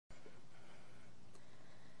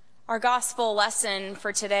Our gospel lesson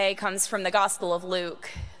for today comes from the Gospel of Luke,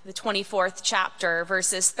 the 24th chapter,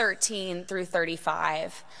 verses 13 through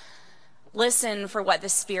 35. Listen for what the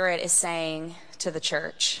Spirit is saying to the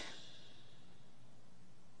church.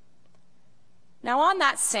 Now on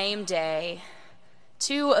that same day,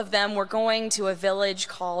 two of them were going to a village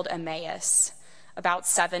called Emmaus, about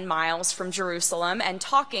 7 miles from Jerusalem, and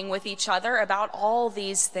talking with each other about all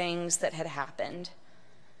these things that had happened.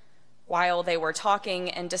 While they were talking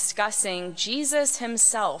and discussing, Jesus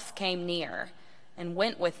himself came near and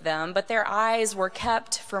went with them, but their eyes were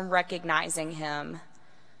kept from recognizing him.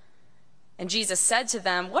 And Jesus said to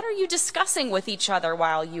them, "What are you discussing with each other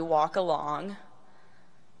while you walk along?"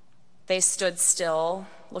 They stood still,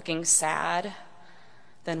 looking sad.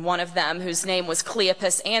 Then one of them, whose name was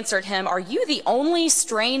Cleopas, answered him, "Are you the only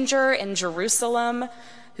stranger in Jerusalem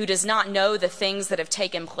who does not know the things that have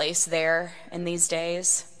taken place there in these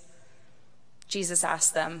days?" Jesus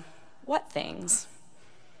asked them, "What things?"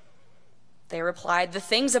 They replied, "The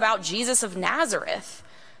things about Jesus of Nazareth,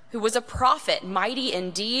 who was a prophet, mighty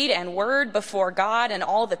in deed and word before God and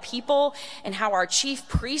all the people, and how our chief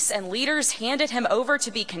priests and leaders handed him over to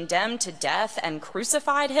be condemned to death and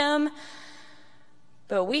crucified him.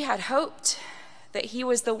 But we had hoped that he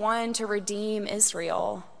was the one to redeem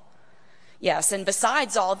Israel. Yes, and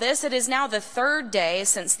besides all this, it is now the 3rd day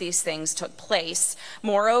since these things took place.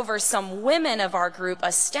 Moreover, some women of our group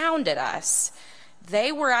astounded us.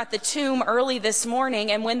 They were at the tomb early this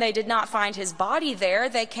morning, and when they did not find his body there,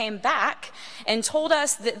 they came back and told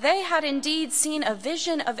us that they had indeed seen a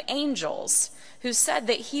vision of angels who said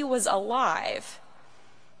that he was alive.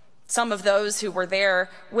 Some of those who were there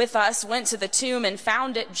with us went to the tomb and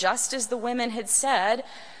found it just as the women had said,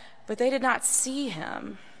 but they did not see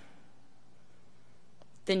him."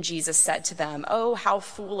 Then Jesus said to them, "Oh, how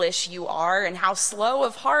foolish you are, and how slow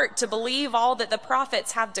of heart to believe all that the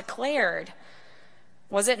prophets have declared.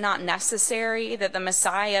 Was it not necessary that the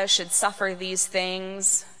Messiah should suffer these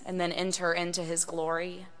things and then enter into his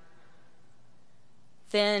glory?"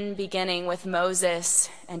 Then, beginning with Moses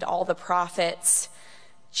and all the prophets,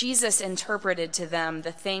 Jesus interpreted to them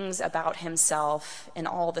the things about himself in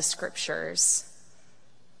all the scriptures.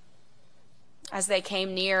 As they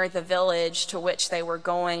came near the village to which they were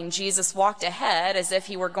going, Jesus walked ahead as if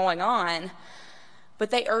he were going on. But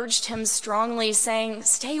they urged him strongly, saying,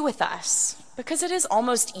 "Stay with us, because it is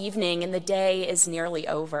almost evening and the day is nearly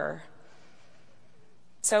over."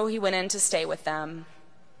 So he went in to stay with them.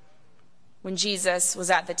 When Jesus was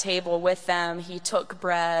at the table with them, he took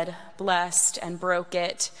bread, blessed and broke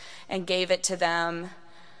it, and gave it to them.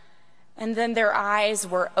 And then their eyes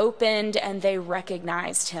were opened and they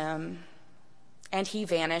recognized him, and he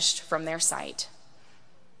vanished from their sight.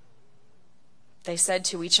 They said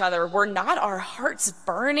to each other, "Were not our hearts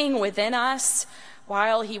burning within us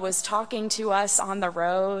while he was talking to us on the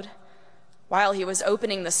road, while he was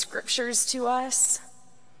opening the scriptures to us?"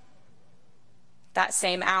 That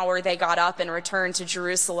same hour they got up and returned to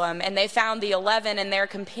Jerusalem, and they found the 11 and their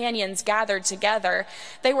companions gathered together.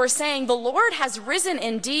 They were saying, "The Lord has risen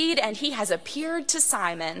indeed, and he has appeared to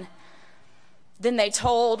Simon." Then they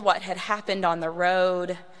told what had happened on the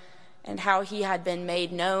road and how he had been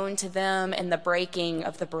made known to them in the breaking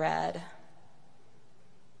of the bread.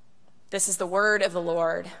 This is the word of the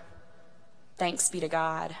Lord. Thanks be to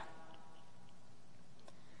God.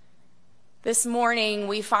 This morning,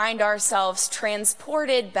 we find ourselves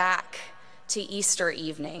transported back to Easter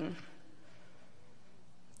evening,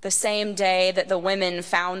 the same day that the women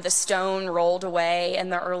found the stone rolled away in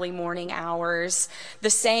the early morning hours, the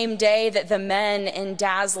same day that the men in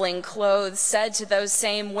dazzling clothes said to those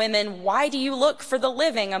same women, "Why do you look for the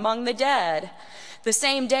living among the dead?" The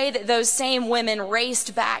same day that those same women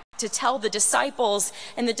raced back to tell the disciples,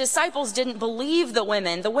 and the disciples didn't believe the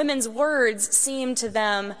women. The women's words seemed to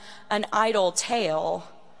them an idle tale.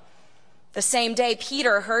 The same day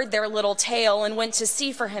Peter heard their little tale and went to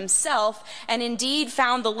see for himself, and indeed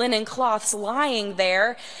found the linen cloths lying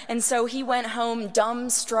there, and so he went home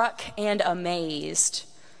dumbstruck and amazed.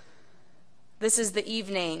 This is the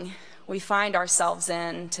evening we find ourselves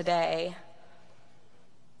in today.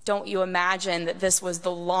 Don't you imagine that this was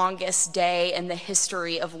the longest day in the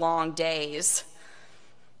history of long days?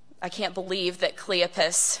 I can't believe that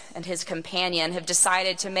Cleopas and his companion have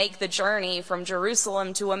decided to make the journey from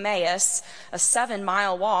Jerusalem to Emmaus, a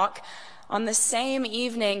 7-mile walk, on the same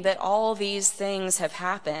evening that all these things have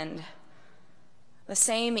happened. The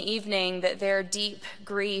same evening that their deep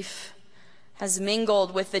grief has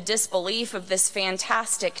mingled with the disbelief of this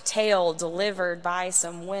fantastic tale delivered by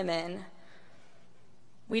some women.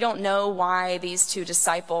 We don't know why these two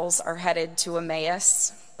disciples are headed to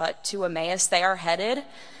Emmaus, but to Emmaus they are headed.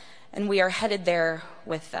 and we are headed there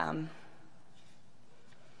with them.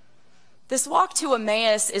 This walk to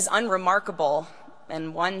Emmaus is unremarkable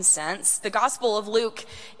in one sense. The Gospel of Luke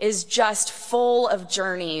is just full of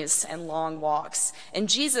journeys and long walks, and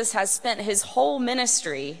Jesus has spent his whole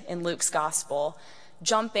ministry in Luke's Gospel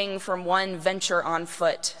jumping from one venture on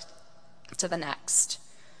foot to the next.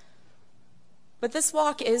 But this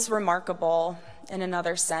walk is remarkable in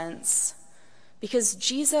another sense, because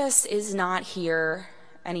Jesus is not here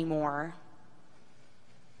anymore.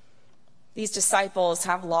 These disciples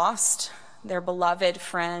have lost their beloved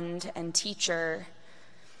friend and teacher,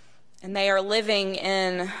 and they are living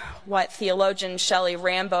in what theologian Shelley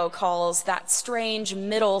Rambo calls that strange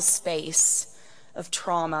middle space of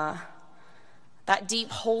trauma, that deep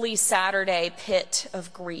Holy Saturday pit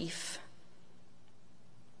of grief.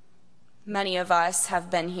 Many of us have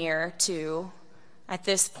been here too, at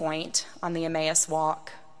this point on the Emmaus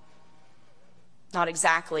walk. Not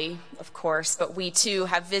exactly, of course, but we too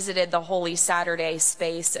have visited the Holy Saturday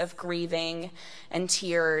space of grieving and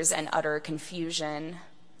tears and utter confusion.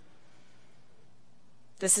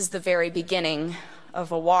 This is the very beginning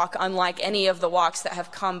of a walk unlike any of the walks that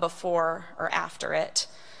have come before or after it.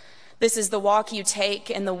 This is the walk you take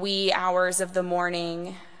in the wee hours of the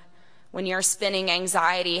morning when your spinning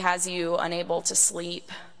anxiety has you unable to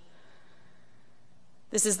sleep.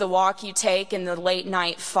 This is the walk you take in the late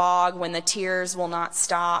night fog when the tears will not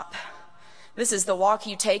stop. This is the walk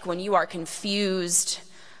you take when you are confused,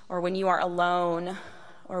 or when you are alone,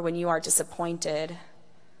 or when you are disappointed.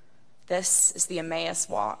 This is the Emmaus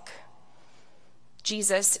walk.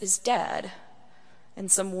 Jesus is dead,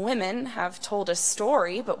 and some women have told a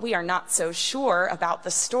story, but we are not so sure about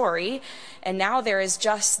the story. And now there is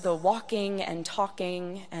just the walking and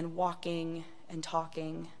talking and walking and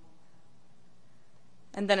talking.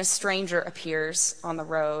 And then a stranger appears on the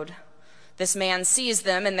road. This man sees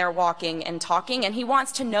them and they're walking and talking, and he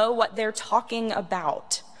wants to know what they're talking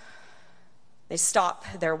about. They stop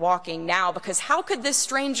their walking now, because how could this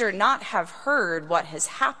stranger not have heard what has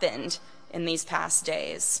happened in these past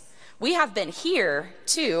days? We have been here,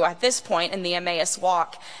 too, at this point in the Emmaus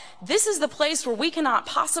walk. This is the place where we cannot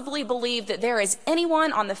possibly believe that there is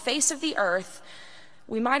anyone on the face of the earth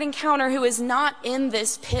we might encounter who is not in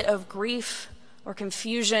this pit of grief or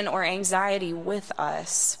confusion or anxiety with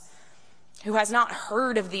us, who has not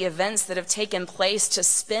heard of the events that have taken place to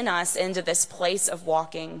spin us into this place of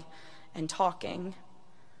walking and talking.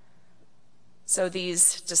 So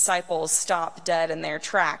these disciples stop dead in their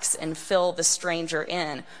tracks and fill the stranger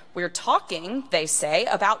in. We're talking, they say,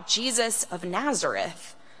 about Jesus of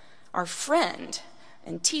Nazareth, our friend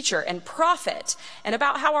and teacher and prophet, and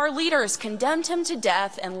about how our leaders condemned him to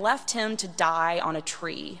death and left him to die on a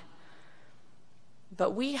tree.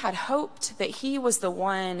 But we had hoped that he was the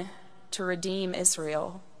one to redeem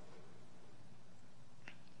Israel.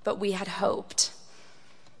 But we had hoped.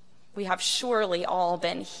 We have surely all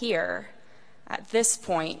been here at this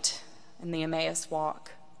point in the Emmaus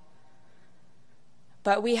walk.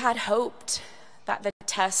 But we had hoped that the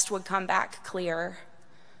test would come back clear.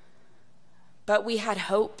 But we had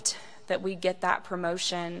hoped that we'd get that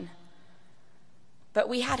promotion. But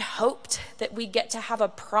we had hoped that we'd get to have a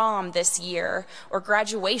prom this year, or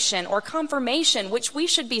graduation, or confirmation, which we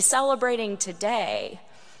should be celebrating today.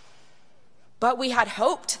 But we had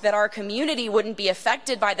hoped that our community wouldn't be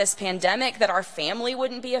affected by this pandemic, that our family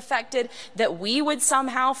wouldn't be affected, that we would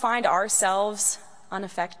somehow find ourselves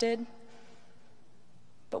unaffected.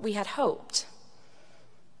 But we had hoped.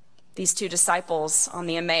 These two disciples on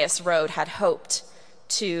the Emmaus road had hoped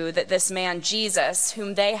too, that this man Jesus,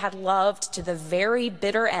 whom they had loved to the very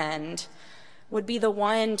bitter end, would be the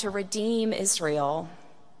one to redeem Israel.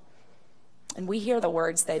 And we hear the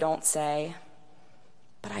words they don't say,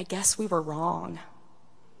 but I guess we were wrong.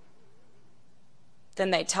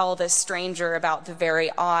 Then they tell this stranger about the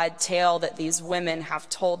very odd tale that these women have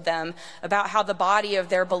told them about how the body of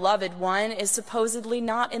their beloved one is supposedly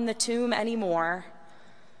not in the tomb anymore.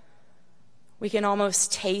 We can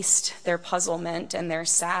almost taste their puzzlement and their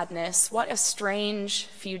sadness. What a strange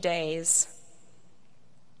few days.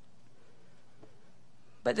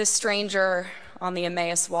 But this stranger on the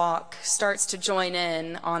Emmaus walk starts to join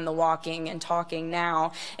in on the walking and talking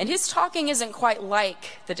now. And his talking isn't quite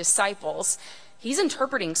like the disciples. He's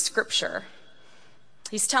interpreting scripture.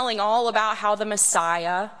 He's telling all about how the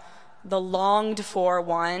Messiah, the longed for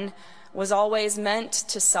one, was always meant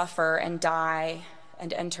to suffer and die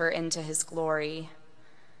and enter into his glory.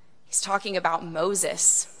 He's talking about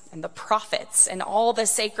Moses and the prophets and all the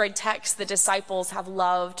sacred texts the disciples have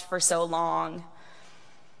loved for so long.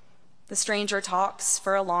 The stranger talks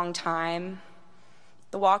for a long time,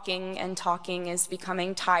 The walking and talking is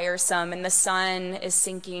becoming tiresome, and the sun is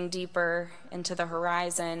sinking deeper into the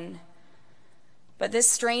horizon. But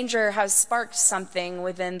this stranger has sparked something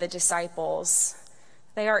within the disciples.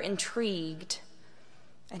 They are intrigued,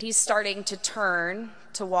 and he's starting to turn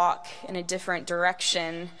to walk in a different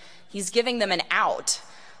direction. He's giving them an out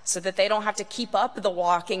so that they don't have to keep up the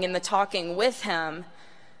walking and the talking with him.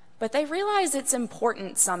 But they realize it's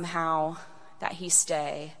important somehow that he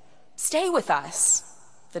stay. Stay with us,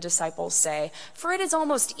 the disciples say, for it is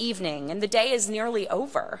almost evening and the day is nearly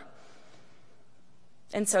over.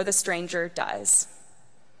 And so the stranger does.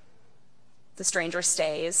 The stranger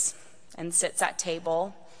stays and sits at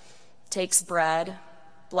table, takes bread,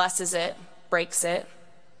 blesses it, breaks it,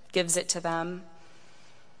 gives it to them.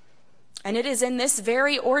 And it is in this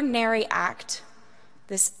very ordinary act,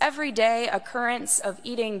 this everyday occurrence of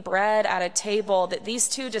eating bread at a table, that these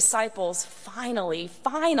two disciples finally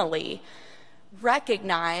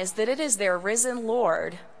recognize that it is their risen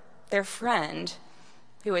Lord, their friend,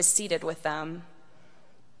 who is seated with them.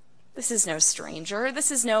 This is no stranger.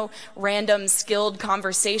 This is no random skilled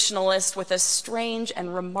conversationalist with a strange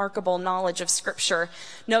and remarkable knowledge of Scripture.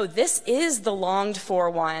 No, this is the longed for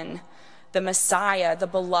one, the Messiah, the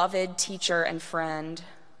beloved teacher and friend.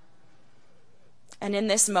 And in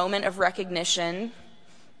this moment of recognition,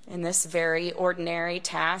 in this very ordinary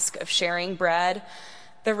task of sharing bread,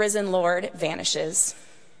 the risen Lord vanishes.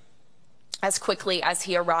 As quickly as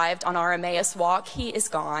he arrived on our Emmaus walk, he is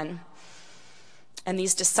gone. And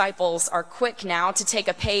these disciples are quick now to take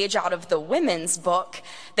a page out of the women's book.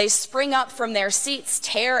 They spring up from their seats,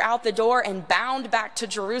 tear out the door, and bound back to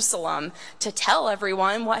Jerusalem to tell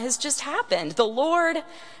everyone what has just happened. The Lord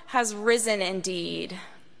has risen indeed.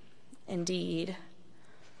 Indeed.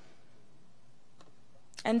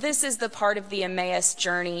 And this is the part of the Emmaus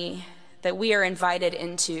journey that we are invited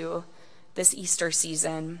into this Easter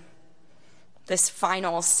season. This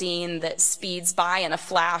final scene that speeds by in a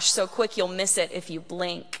flash, so quick you'll miss it if you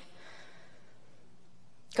blink.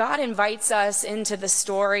 God invites us into the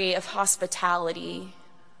story of hospitality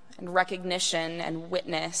and recognition and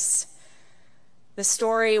witness. The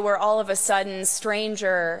story where all of a sudden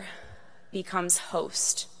stranger becomes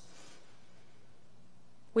host.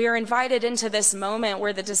 We are invited into this moment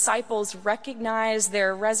where the disciples recognize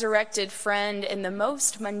their resurrected friend in the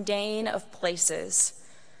most mundane of places,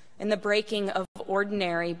 in the breaking of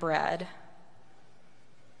ordinary bread.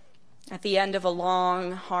 At the end of a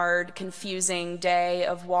long, hard, confusing day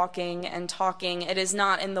of walking and talking, it is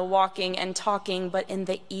not in the walking and talking, but in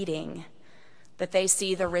the eating that they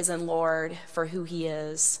see the risen Lord for who he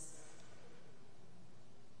is.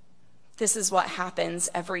 This is what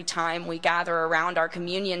happens every time we gather around our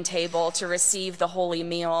communion table to receive the holy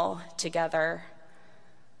meal together.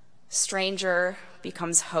 Stranger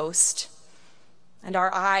becomes host, and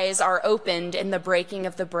our eyes are opened in the breaking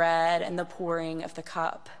of the bread and the pouring of the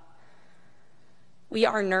cup. We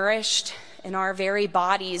are nourished in our very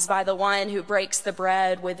bodies by the one who breaks the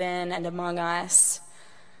bread within and among us.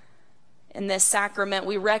 In this sacrament,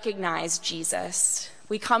 we recognize Jesus.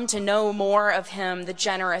 We come to know more of him, the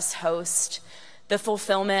generous host, the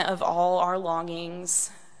fulfillment of all our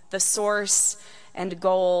longings, the source and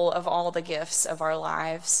goal of all the gifts of our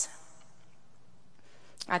lives.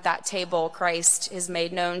 At that table, Christ is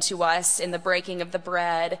made known to us in the breaking of the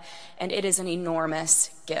bread, and it is an enormous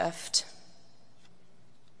gift.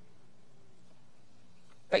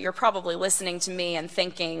 But you're probably listening to me and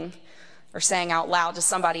thinking or saying out loud to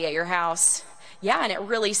somebody at your house, yeah, and it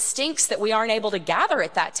really stinks that we aren't able to gather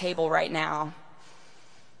at that table right now.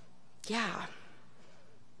 Yeah.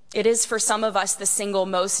 It is for some of us the single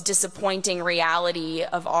most disappointing reality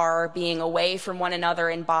of our being away from one another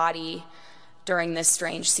in body during this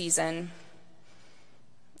strange season.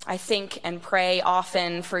 I think and pray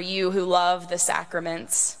often for you who love the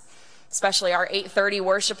sacraments, especially our 8:30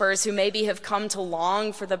 worshipers who maybe have come to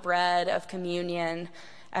long for the bread of communion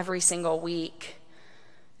every single week,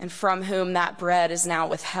 and from whom that bread is now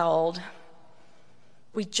withheld.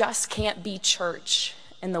 We just can't be church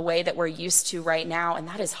in the way that we're used to right now, and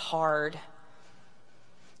that is hard.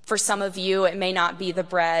 For some of you, it may not be the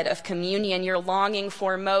bread of communion you're longing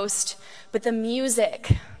for most, but the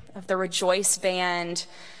music of the Rejoice band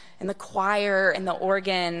and the choir and the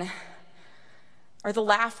organ, or the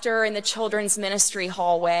laughter in the children's ministry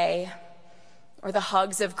hallway, or the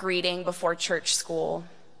hugs of greeting before church school.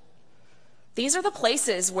 These are the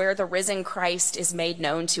places where the risen Christ is made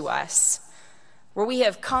known to us, where we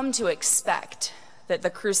have come to expect that the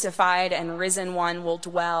crucified and risen one will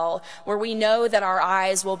dwell, where we know that our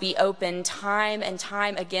eyes will be opened time and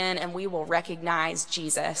time again and we will recognize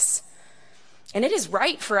Jesus. And it is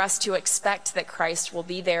right for us to expect that Christ will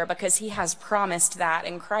be there because he has promised that,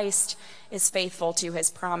 and Christ is faithful to his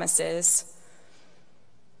promises.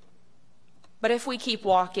 But if we keep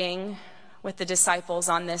walking with the disciples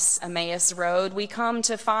on this Emmaus road, we come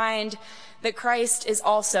to find that Christ is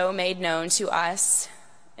also made known to us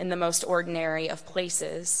in the most ordinary of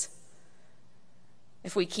places.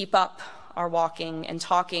 If we keep up our walking and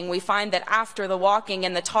talking, we find that after the walking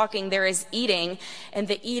and the talking, there is eating, and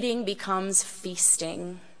the eating becomes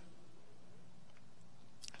feasting.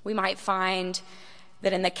 We might find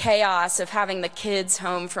that in the chaos of having the kids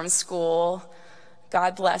home from school,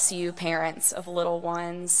 God bless you, parents of little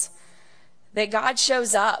ones, that God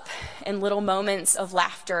shows up in little moments of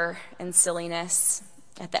laughter and silliness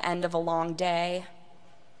at the end of a long day.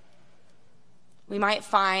 We might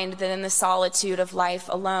find that in the solitude of life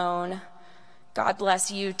alone, God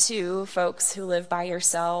bless you too, folks who live by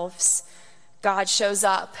yourselves, God shows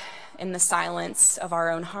up in the silence of our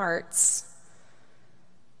own hearts.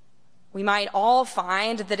 We might all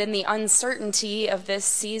find that in the uncertainty of this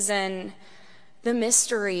season, the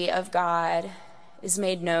mystery of God is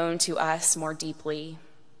made known to us more deeply.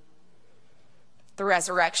 The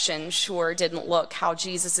resurrection sure didn't look how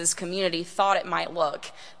Jesus' community thought it might look.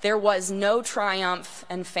 There was no triumph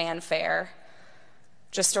and fanfare,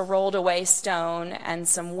 just a rolled away stone and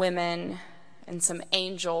some women and some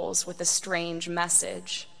angels with a strange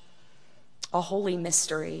message, a holy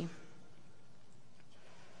mystery.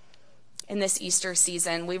 In this Easter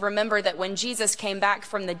season, we remember that when Jesus came back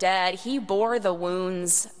from the dead, he bore the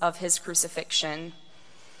wounds of his crucifixion.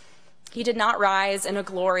 He did not rise in a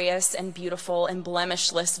glorious and beautiful and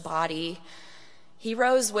blemishless body. He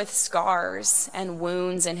rose with scars and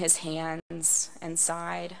wounds in his hands and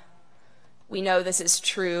side. We know this is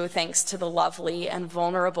true thanks to the lovely and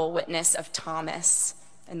vulnerable witness of Thomas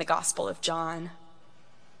in the Gospel of John.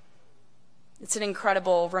 It's an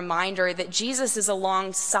incredible reminder that Jesus is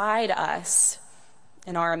alongside us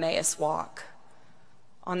in our Emmaus walk,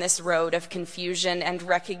 on this road of confusion and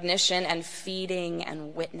recognition and feeding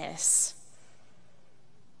and witness.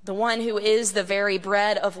 The one who is the very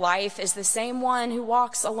bread of life is the same one who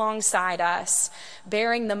walks alongside us,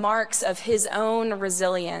 bearing the marks of his own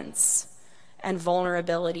resilience and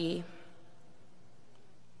vulnerability.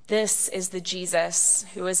 This is the Jesus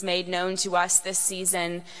who is made known to us this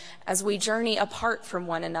season as we journey apart from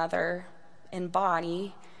one another in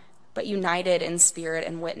body, but united in spirit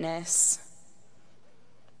and witness.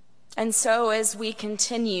 And so as we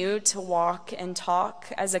continue to walk and talk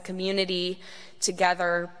as a community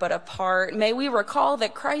together but apart, may we recall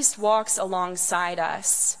that Christ walks alongside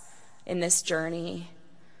us in this journey,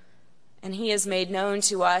 and he is made known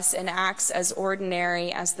to us in acts as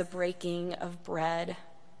ordinary as the breaking of bread.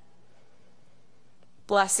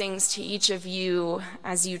 Blessings to each of you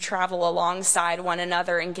as you travel alongside one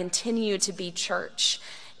another and continue to be church,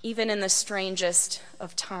 even in the strangest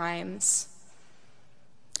of times.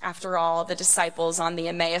 After all, the disciples on the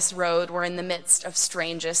Emmaus road were in the midst of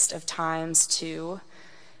strangest of times too,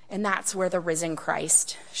 and that's where the risen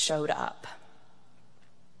Christ showed up.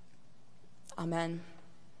 Amen.